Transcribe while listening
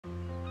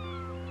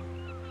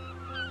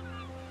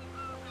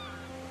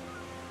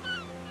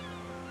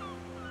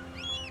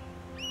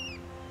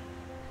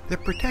The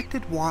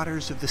protected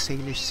waters of the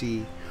Salish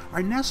Sea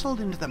are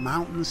nestled into the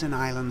mountains and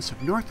islands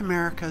of North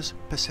America's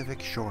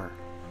Pacific shore.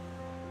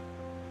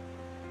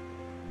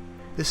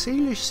 The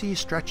Salish Sea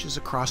stretches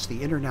across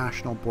the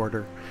international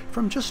border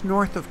from just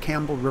north of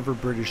Campbell River,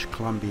 British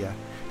Columbia,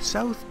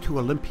 south to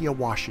Olympia,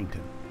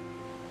 Washington.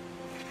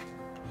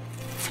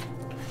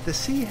 The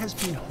sea has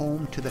been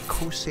home to the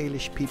Coast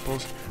Salish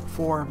peoples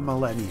for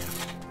millennia,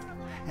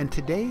 and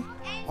today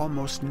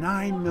almost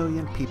 9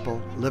 million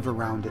people live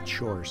around its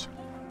shores.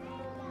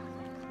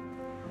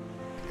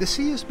 The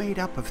sea is made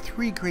up of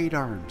 3 great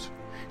arms: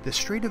 the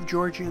Strait of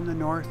Georgia in the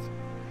north,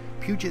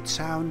 Puget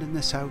Sound in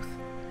the south,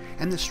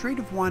 and the Strait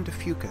of Juan de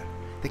Fuca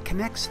that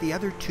connects the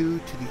other 2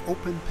 to the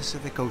open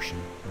Pacific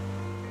Ocean.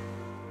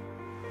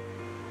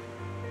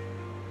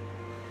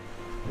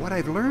 What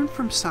I've learned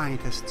from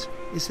scientists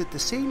is that the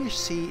Salish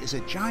Sea is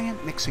a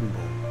giant mixing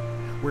bowl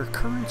where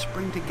currents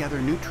bring together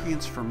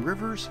nutrients from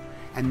rivers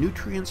and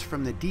nutrients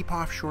from the deep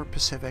offshore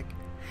Pacific,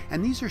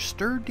 and these are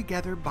stirred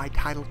together by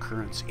tidal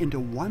currents into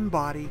one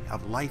body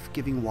of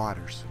life-giving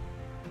waters.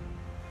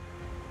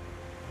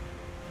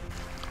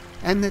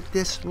 And that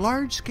this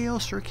large-scale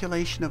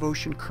circulation of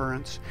ocean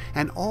currents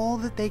and all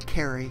that they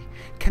carry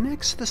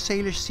connects the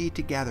Salish Sea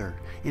together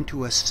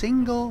into a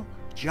single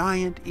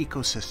giant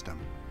ecosystem,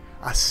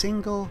 a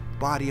single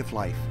body of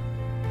life.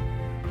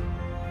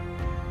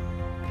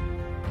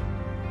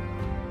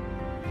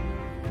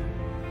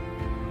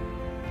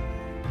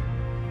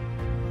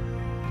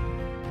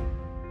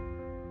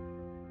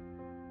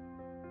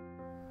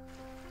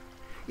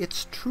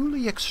 It's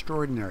truly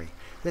extraordinary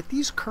that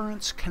these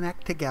currents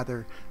connect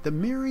together the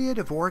myriad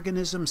of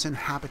organisms and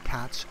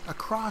habitats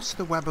across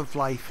the web of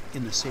life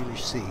in the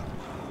Salish Sea.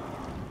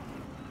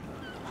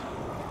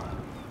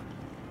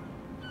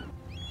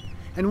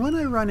 And when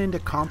I run into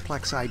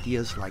complex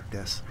ideas like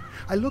this,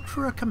 I look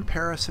for a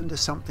comparison to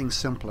something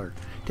simpler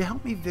to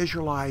help me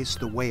visualize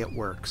the way it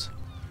works.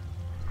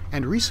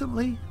 And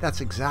recently, that's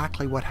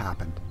exactly what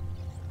happened.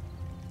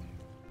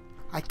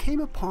 I came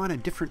upon a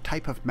different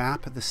type of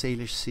map of the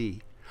Salish Sea,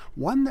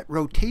 one that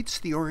rotates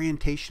the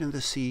orientation of the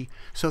sea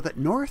so that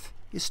north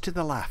is to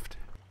the left.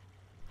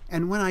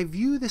 And when I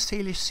view the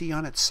Salish Sea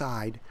on its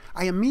side,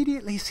 I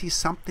immediately see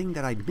something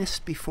that I'd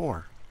missed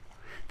before.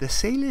 The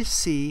Salish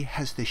Sea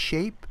has the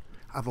shape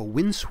of a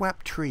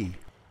windswept tree.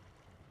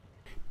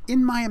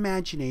 In my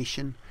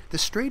imagination, the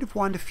Strait of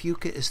Juan de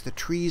Fuca is the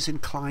tree's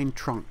inclined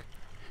trunk.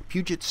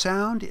 Puget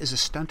Sound is a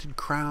stunted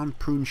crown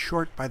pruned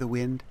short by the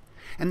wind,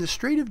 and the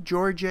Strait of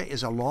Georgia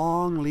is a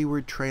long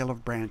leeward trail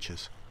of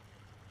branches.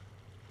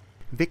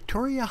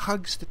 Victoria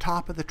hugs the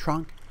top of the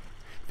trunk.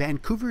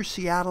 Vancouver,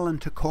 Seattle,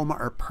 and Tacoma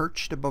are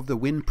perched above the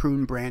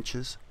wind-pruned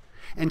branches,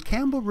 and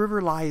Campbell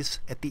River lies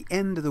at the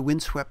end of the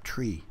windswept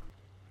tree.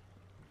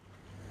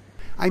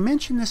 I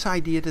mention this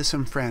idea to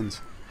some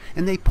friends,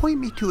 and they point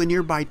me to a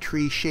nearby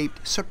tree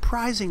shaped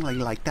surprisingly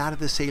like that of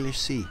the Salish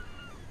Sea.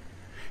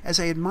 As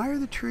I admire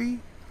the tree,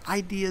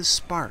 ideas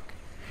spark,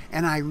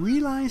 and I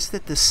realize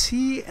that the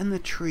sea and the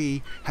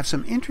tree have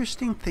some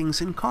interesting things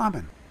in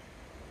common.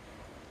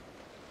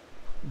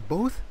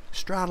 Both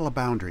straddle a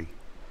boundary.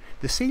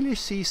 The Salish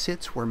Sea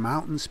sits where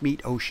mountains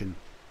meet ocean,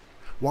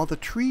 while the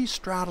tree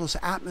straddles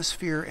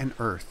atmosphere and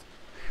earth,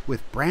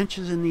 with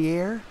branches in the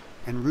air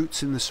and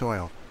roots in the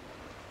soil.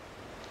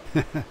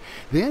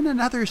 Then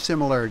another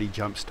similarity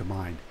jumps to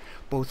mind.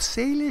 Both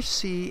Salish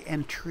Sea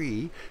and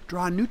tree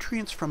draw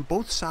nutrients from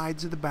both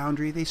sides of the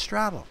boundary they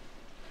straddle.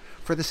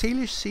 For the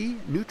Salish Sea,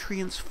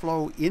 nutrients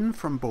flow in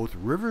from both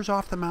rivers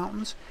off the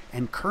mountains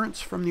and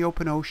currents from the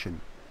open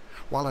ocean,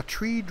 while a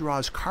tree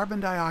draws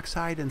carbon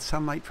dioxide and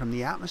sunlight from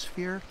the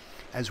atmosphere,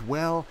 as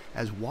well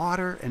as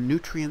water and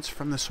nutrients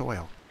from the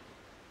soil.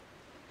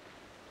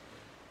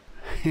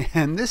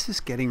 And this is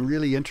getting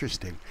really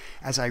interesting,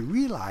 as I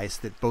realize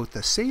that both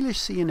the Salish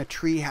Sea and a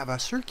tree have a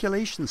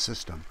circulation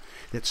system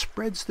that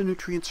spreads the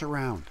nutrients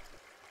around.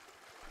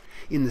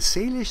 In the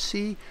Salish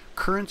Sea,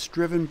 currents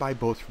driven by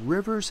both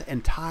rivers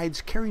and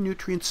tides carry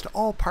nutrients to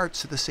all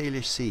parts of the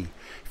Salish Sea,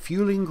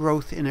 fueling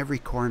growth in every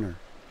corner.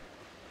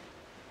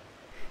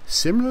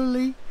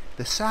 Similarly,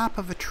 the sap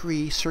of a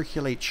tree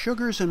circulates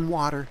sugars and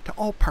water to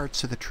all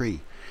parts of the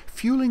tree,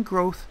 fueling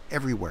growth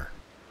everywhere.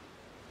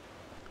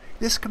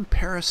 This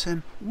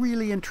comparison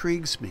really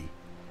intrigues me.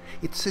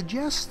 It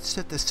suggests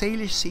that the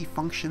Salish Sea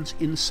functions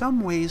in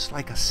some ways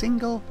like a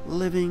single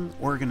living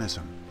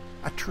organism,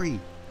 a tree.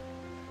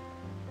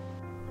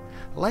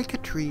 Like a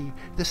tree,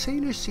 the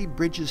Salish Sea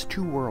bridges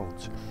 2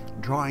 worlds,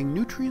 drawing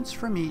nutrients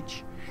from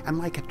each, and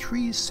like a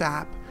tree's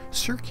sap,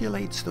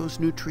 circulates those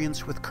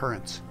nutrients with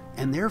currents,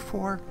 and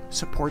therefore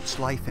supports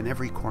life in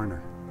every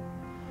corner.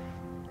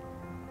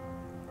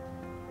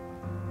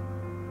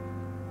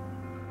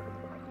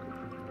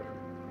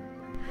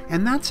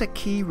 And that's a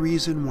key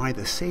reason why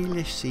the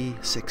Salish Sea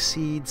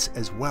succeeds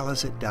as well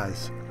as it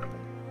does.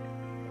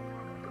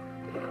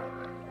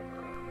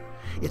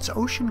 Its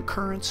ocean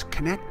currents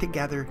connect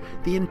together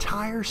the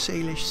entire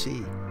Salish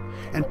Sea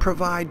and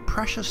provide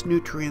precious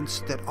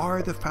nutrients that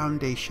are the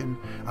foundation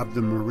of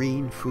the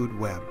marine food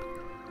web.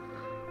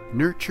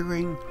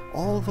 nurturing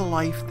all the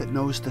life that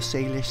knows the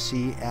Salish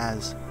Sea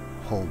as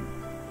home.